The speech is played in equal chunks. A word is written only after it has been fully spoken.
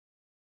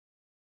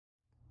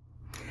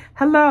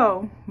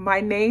Hello,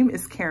 my name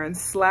is Karen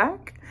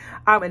Slack.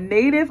 I'm a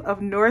native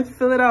of North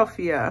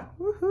Philadelphia.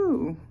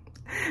 Woohoo!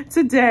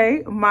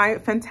 Today, my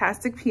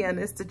fantastic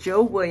pianist,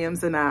 Joe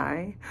Williams, and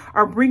I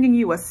are bringing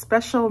you a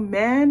special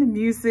Mann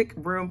Music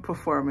Room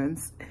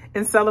performance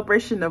in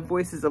celebration of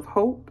Voices of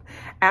Hope,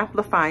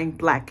 amplifying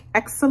Black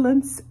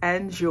excellence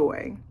and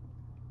joy.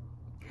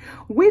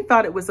 We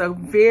thought it was a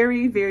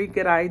very, very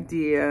good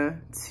idea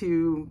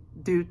to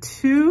do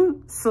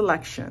two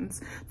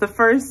selections. The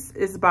first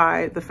is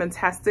by the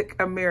fantastic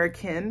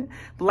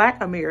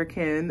Black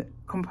American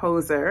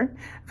composer,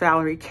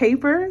 Valerie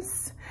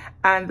Capers,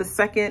 and the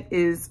second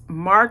is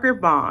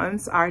Margaret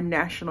Bond's, our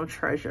national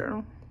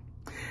treasure.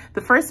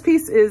 The first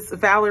piece is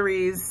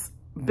Valerie's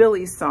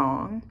Billy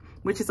song,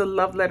 which is a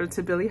love letter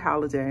to Billie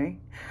Holiday.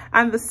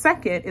 And the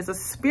second is a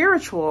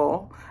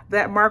spiritual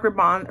that Margaret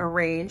Bond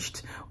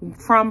arranged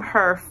from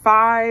her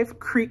 5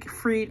 Creek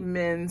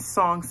Freedmen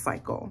song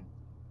cycle.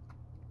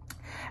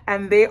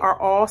 And they are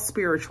all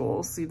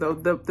spirituals, you know,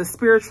 the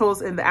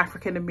spirituals in the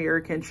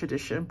African-American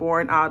tradition,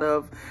 born out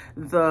of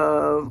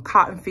the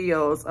cotton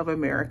fields of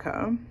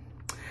America.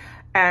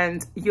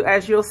 And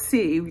as you'll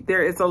see,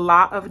 there is a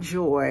lot of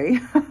joy.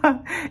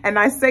 And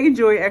I say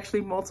joy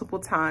actually multiple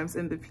times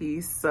in the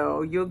piece.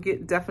 So you'll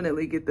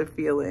definitely get the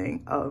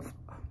feeling of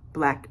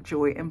Black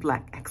joy and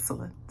Black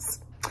excellence.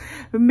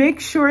 Make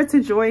sure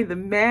to join the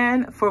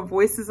Mann for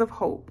Voices of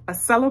Hope, a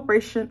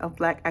celebration of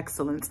Black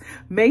excellence,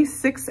 May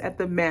 6th at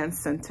the Mann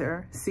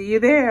Center. See you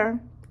there.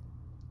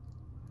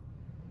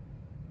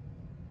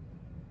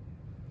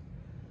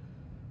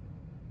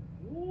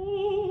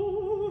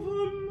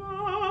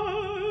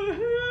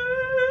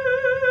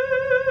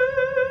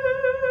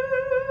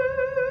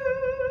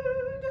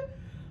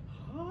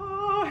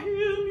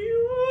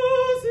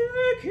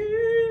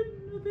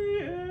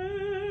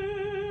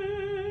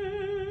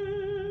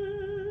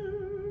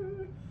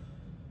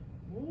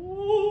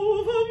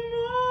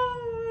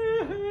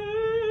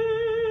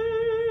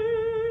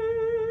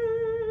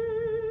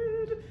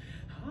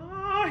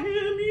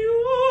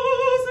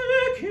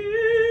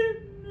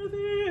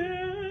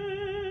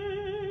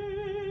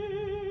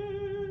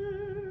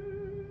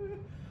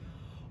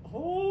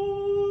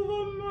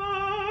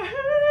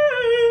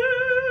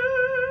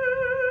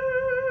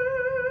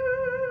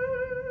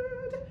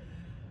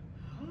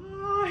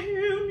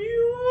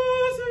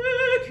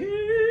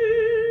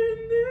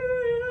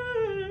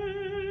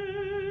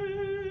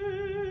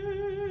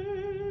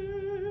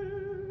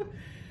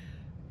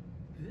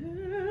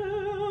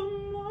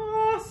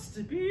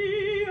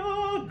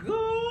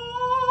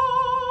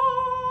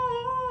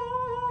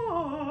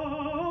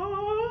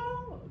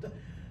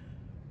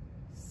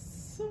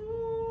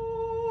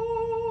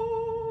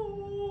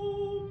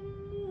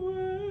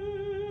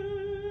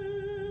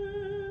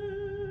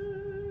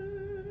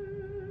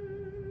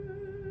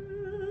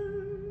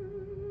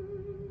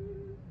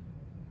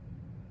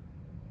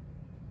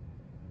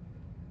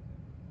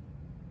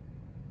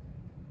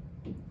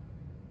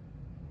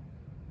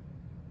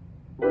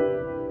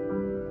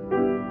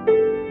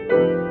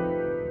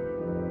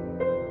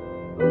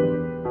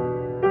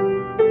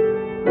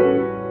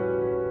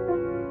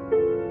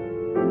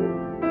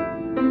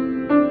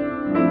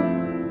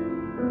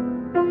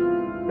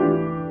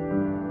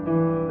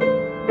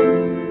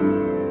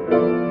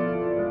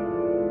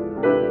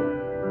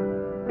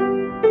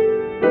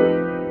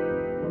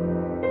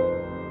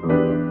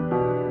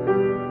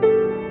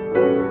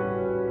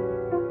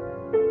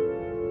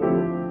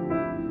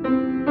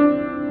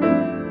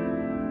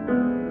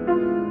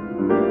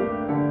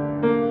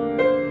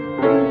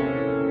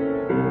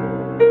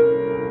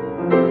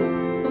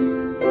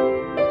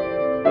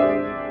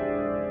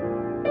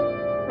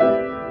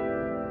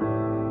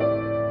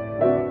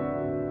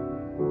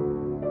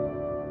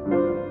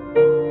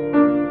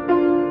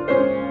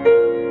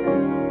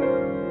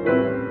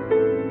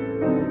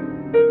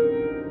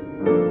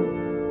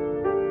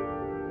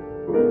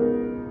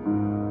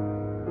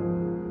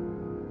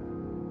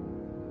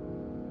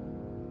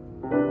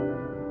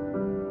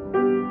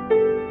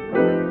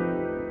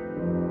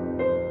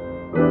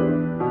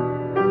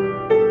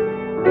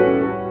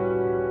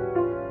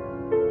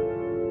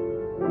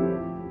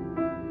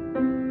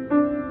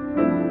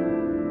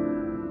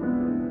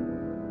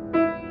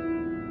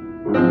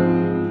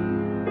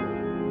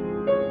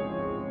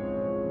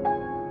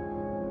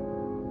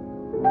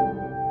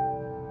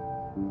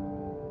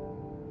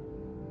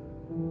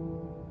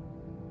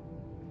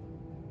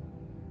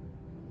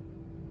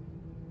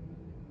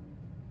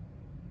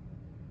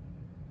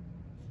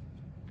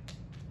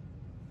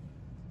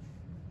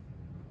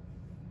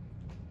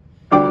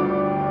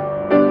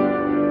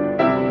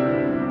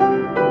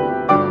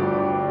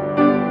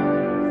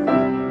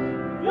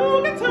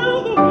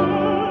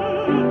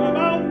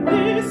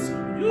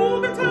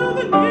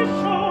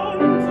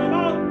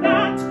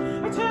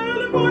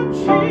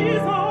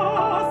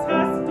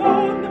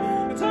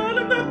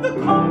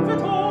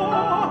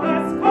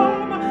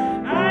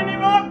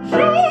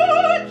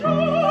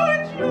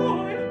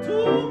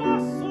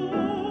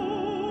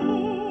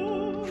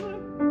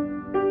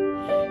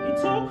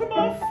 Took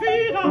my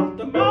feet off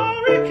the mountain.